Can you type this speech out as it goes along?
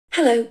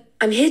Hello,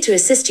 I'm here to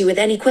assist you with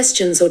any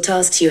questions or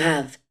tasks you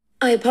have.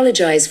 I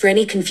apologize for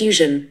any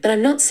confusion, but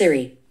I'm not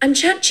Siri. I'm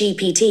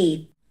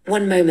ChatGPT.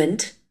 One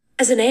moment.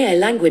 As an AI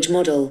language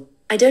model,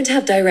 I don't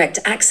have direct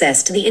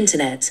access to the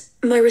internet.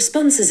 My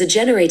responses are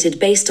generated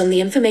based on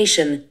the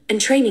information and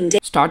training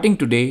data. Starting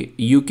today,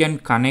 you can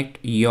connect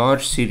your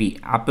Siri,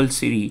 Apple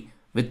Siri,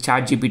 with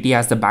ChatGPT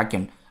as the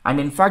backend. And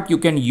in fact, you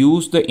can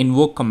use the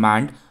invoke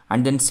command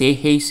and then say,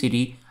 "Hey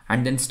Siri,"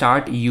 and then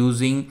start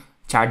using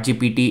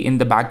ChatGPT in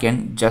the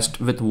backend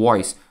just with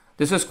voice.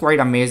 This is quite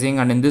amazing.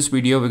 And in this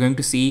video, we're going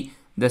to see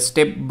the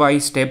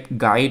step-by-step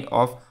guide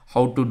of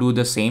how to do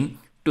the same.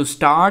 To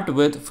start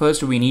with,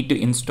 first we need to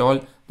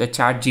install the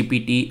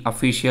ChatGPT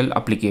official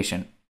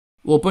application.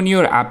 Open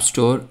your app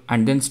store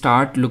and then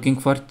start looking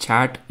for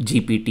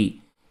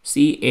ChatGPT,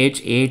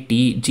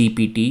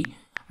 ChatGPT,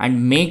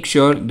 and make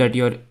sure that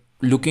you're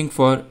looking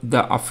for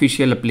the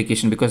official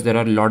application because there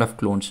are a lot of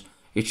clones.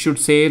 It should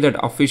say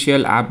that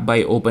official app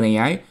by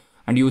OpenAI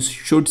and you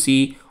should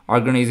see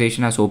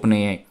organization as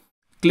OpenAI.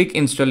 Click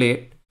install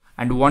it,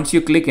 and once you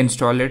click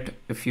install it,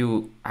 if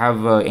you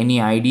have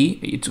any ID,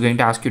 it's going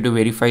to ask you to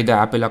verify the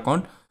Apple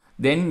account.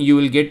 Then you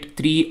will get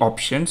three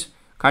options.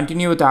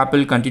 Continue with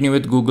Apple, continue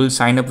with Google,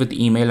 sign up with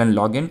email and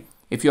login.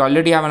 If you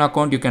already have an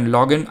account, you can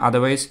log in.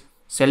 Otherwise,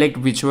 select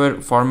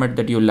whichever format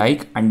that you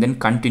like and then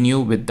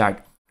continue with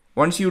that.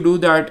 Once you do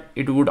that,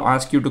 it would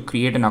ask you to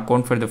create an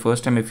account for the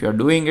first time. If you're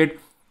doing it,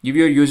 give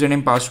your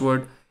username,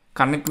 password,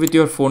 connect with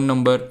your phone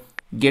number,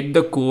 get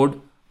the code,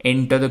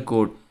 enter the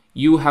code.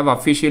 You have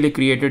officially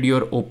created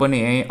your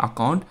OpenAI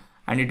account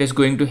and it is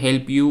going to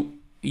help you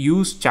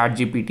use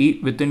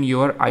ChatGPT within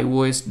your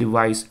iOS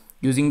device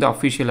using the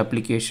official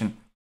application.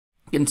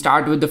 You can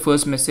start with the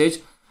first message,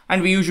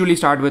 and we usually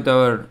start with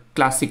our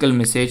classical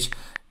message.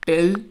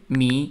 Tell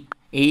me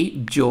a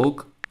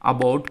joke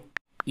about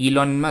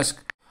Elon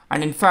Musk.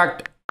 And in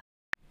fact,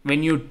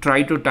 when you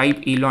try to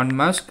type Elon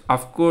Musk,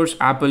 of course,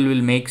 Apple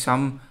will make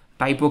some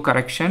typo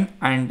correction,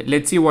 and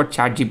let's see what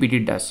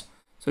ChatGPT does.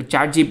 So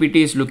ChatGPT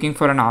is looking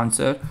for an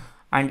answer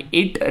and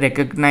it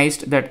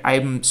recognized that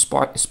I'm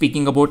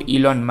speaking about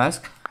Elon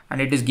Musk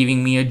and it is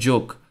giving me a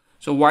joke.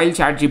 So while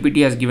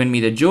ChatGPT has given me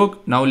the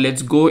joke, now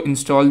let's go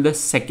install the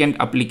second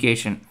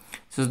application.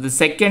 So the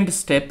second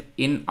step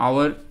in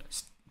our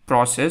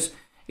process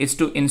is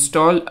to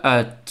install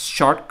a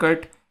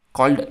shortcut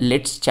called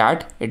Let's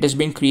Chat. It has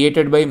been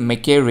created by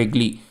Mckay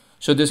Wrigley.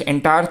 So this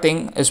entire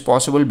thing is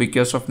possible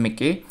because of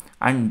Mckay,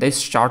 and this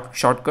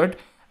shortcut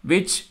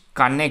which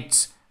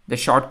connects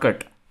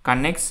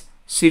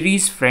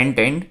Siri's front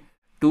end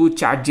to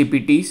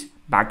ChatGPT's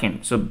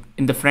backend. So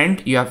in the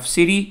front you have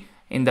Siri,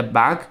 in the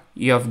back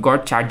you have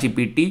got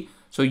ChatGPT.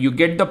 So you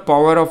get the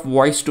power of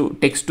voice to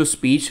text to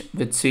speech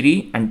with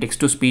Siri and text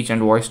to speech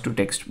and voice to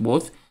text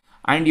both.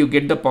 And you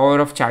get the power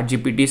of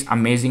ChatGPT's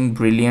amazing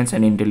brilliance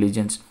and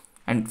intelligence.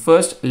 And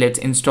first, let's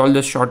install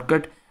the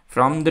shortcut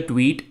from the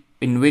tweet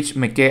in which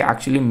Mckay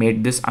actually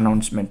made this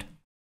announcement.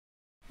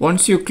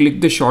 Once you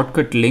click the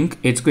shortcut link,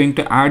 it's going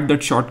to add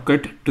that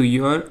shortcut to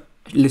your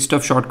list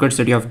of shortcuts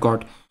that you have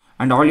got.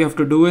 And all you have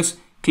to do is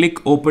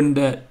click open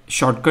the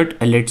shortcut,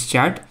 Let's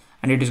Chat,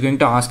 and it is going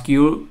to ask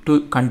you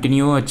to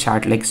continue a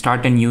chat, like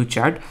start a new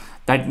chat.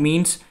 That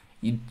means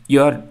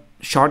your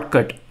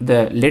shortcut,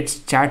 the Let's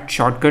Chat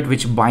shortcut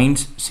which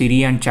binds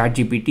Siri and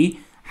ChatGPT,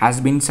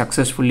 has been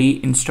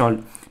successfully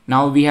installed.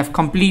 Now we have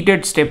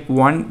completed step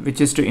 1,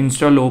 which is to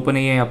install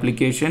OpenAI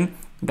application,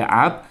 the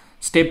app.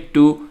 Step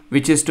 2,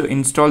 which is to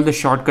install the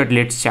shortcut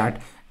Let's Chat.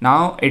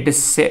 Now it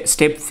is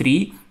step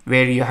 3,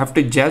 where you have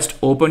to just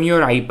open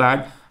your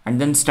iPad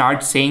and then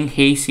start saying,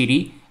 "Hey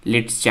Siri,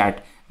 let's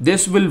chat."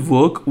 This will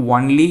work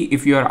only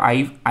if your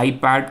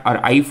iPad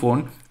or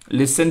iPhone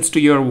listens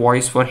to your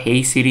voice for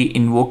 "Hey Siri"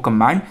 invoke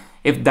command.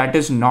 If that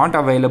is not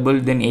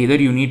available, then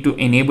either you need to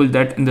enable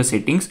that in the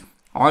settings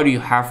or you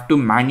have to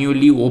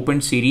manually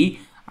open Siri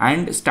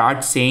and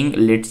start saying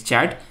 "Let's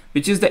Chat,"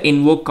 which is the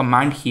invoke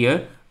command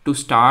here to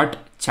start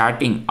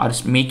chatting or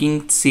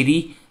making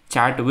Siri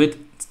chat with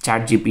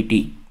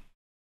ChatGPT.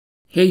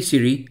 "Hey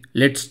Siri,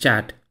 let's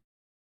chat."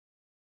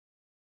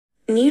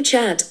 New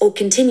chat or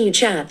continue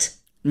chat?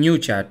 New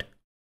chat.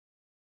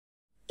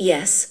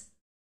 Yes.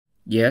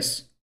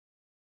 Yes.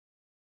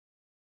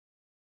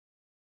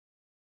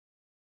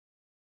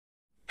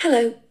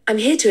 Hello, I'm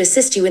here to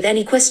assist you with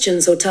any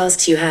questions or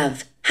tasks you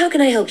have. How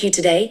can I help you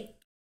today?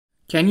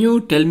 Can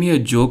you tell me a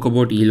joke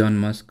about Elon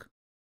Musk?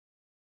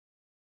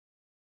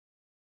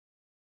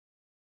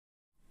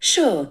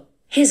 Sure.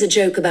 Here's a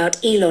joke about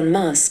Elon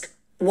Musk.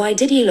 Why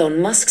did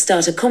Elon Musk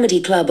start a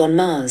comedy club on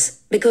Mars?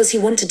 Because he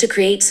wanted to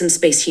create some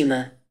space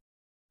humor.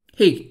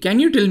 Hey, can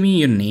you tell me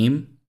your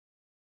name?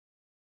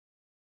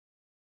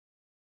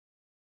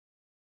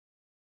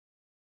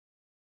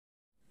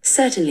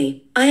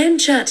 Certainly. I am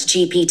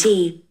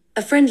ChatGPT,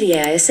 a friendly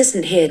AI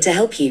assistant here to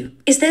help you.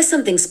 Is there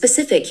something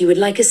specific you would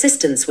like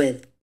assistance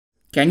with?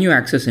 Can you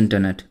access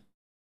internet?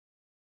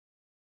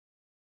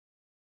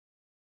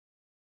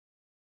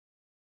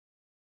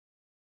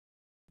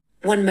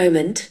 One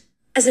moment.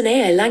 As an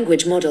AI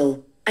language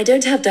model, I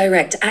don't have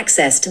direct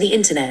access to the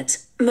internet.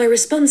 My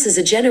responses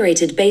are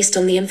generated based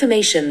on the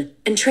information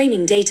and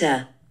training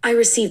data I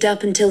received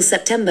up until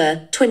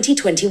September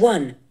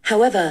 2021.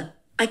 However,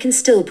 I can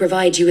still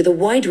provide you with a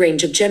wide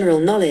range of general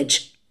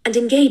knowledge and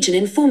engage in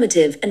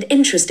informative and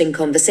interesting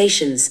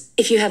conversations.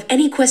 If you have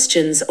any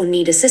questions or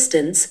need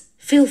assistance,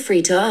 feel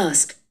free to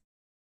ask.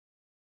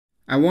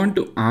 I want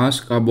to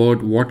ask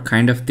about what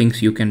kind of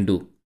things you can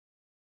do.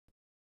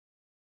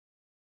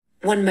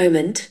 One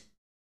moment.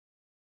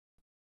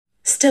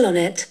 Still on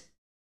it.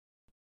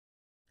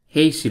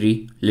 Hey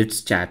Siri,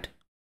 let's chat.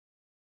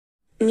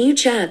 New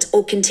chat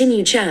or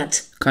continue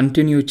chat?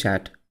 Continue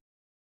chat.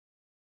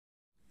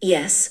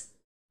 Yes.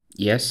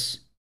 Yes.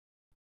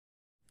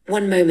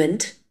 One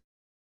moment.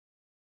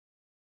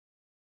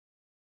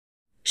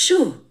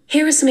 Sure.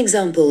 Here are some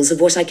examples of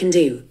what I can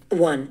do.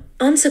 1.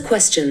 Answer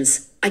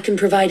questions. I can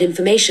provide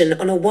information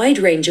on a wide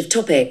range of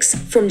topics,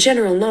 from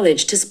general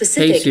knowledge to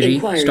specific Hey Siri,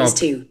 inquiries stop.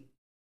 to...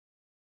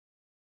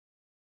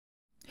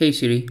 Hey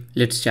Siri,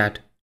 let's chat.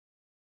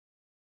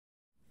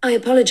 I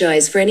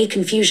apologize for any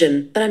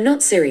confusion, but I'm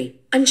not Siri.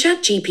 I'm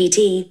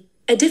ChatGPT,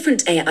 a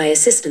different AI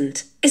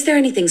assistant. Is there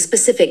anything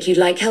specific you'd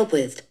like help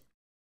with?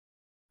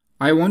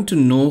 I want to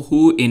know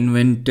who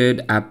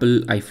invented Apple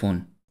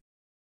iPhone.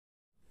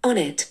 On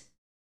it.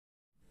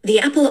 The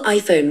Apple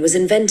iPhone was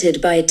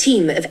invented by a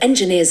team of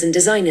engineers and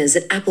designers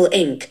at Apple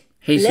Inc.,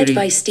 Hey led Siri,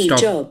 by Steve stop.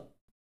 Jobs.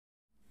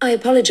 I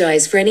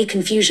apologize for any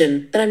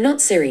confusion, but I'm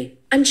not Siri.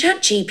 I'm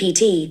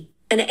ChatGPT,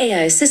 an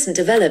AI assistant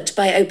developed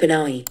by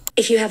OpenAI.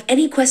 If you have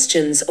any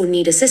questions or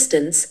need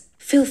assistance,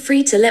 feel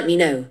free to let me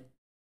know.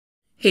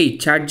 Hey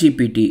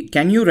ChatGPT,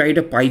 can you write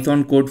a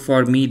Python code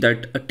for me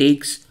that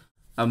takes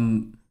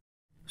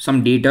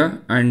some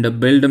data and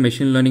build a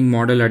machine learning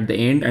model at the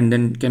end and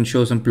then can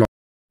show some plot?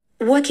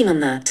 Working on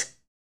that.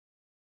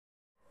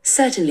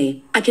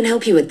 Certainly, I can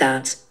help you with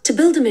that. To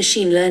build a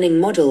machine learning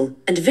model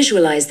and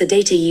visualize the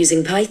data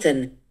using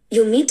Python,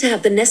 you'll need to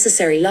have the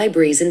necessary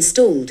libraries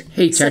installed,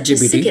 Hey such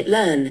as ChatGPT,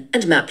 scikit-learn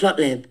and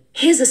matplotlib.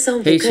 Here's a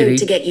sample Hey code Siri,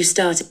 to get you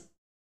started.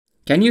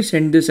 can you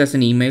send this as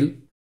an email?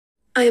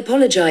 I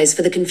apologize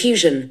for the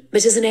confusion,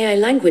 but as an AI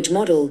language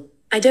model,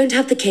 I don't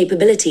have the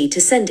capability to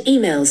send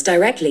emails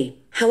directly.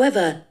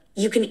 However,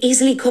 you can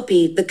easily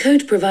copy the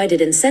code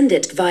provided and send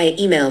it via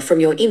email from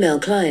your email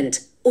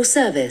client or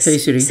service. Hey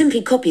Siri.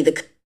 Simply copy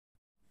the...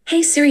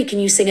 Hey Siri, can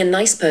you sing a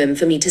nice poem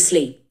for me to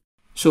sleep?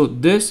 So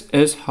this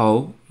is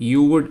how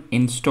you would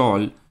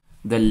install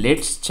the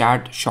Let's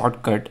Chat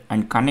shortcut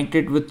and connect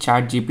it with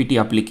ChatGPT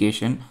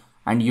application,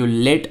 and you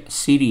let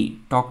Siri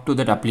talk to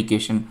that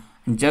application,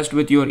 and just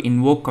with your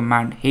invoke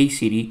command, hey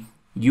Siri,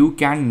 you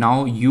can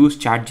now use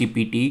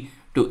ChatGPT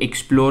to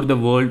explore the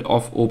world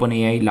of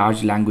OpenAI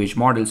large language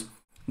models.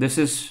 This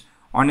is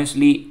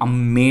honestly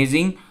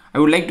amazing. I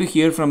would like to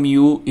hear from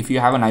you. If you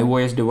have an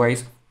iOS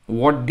device,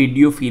 what did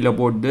you feel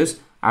about this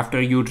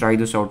after you try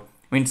this out?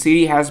 I mean,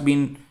 Siri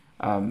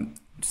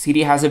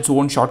has its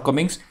own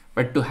shortcomings,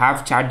 but to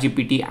have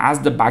ChatGPT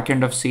as the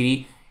backend of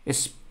Siri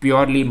is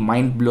purely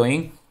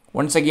mind-blowing.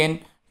 Once again,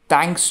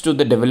 thanks to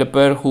the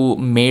developer who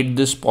made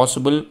this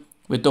possible,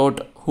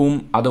 without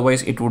whom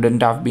otherwise it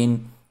wouldn't have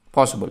been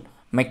possible.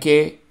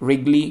 Mckay,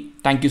 Wrigley,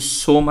 thank you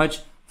so much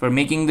for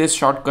making this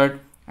shortcut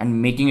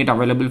and making it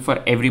available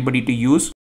for everybody to use.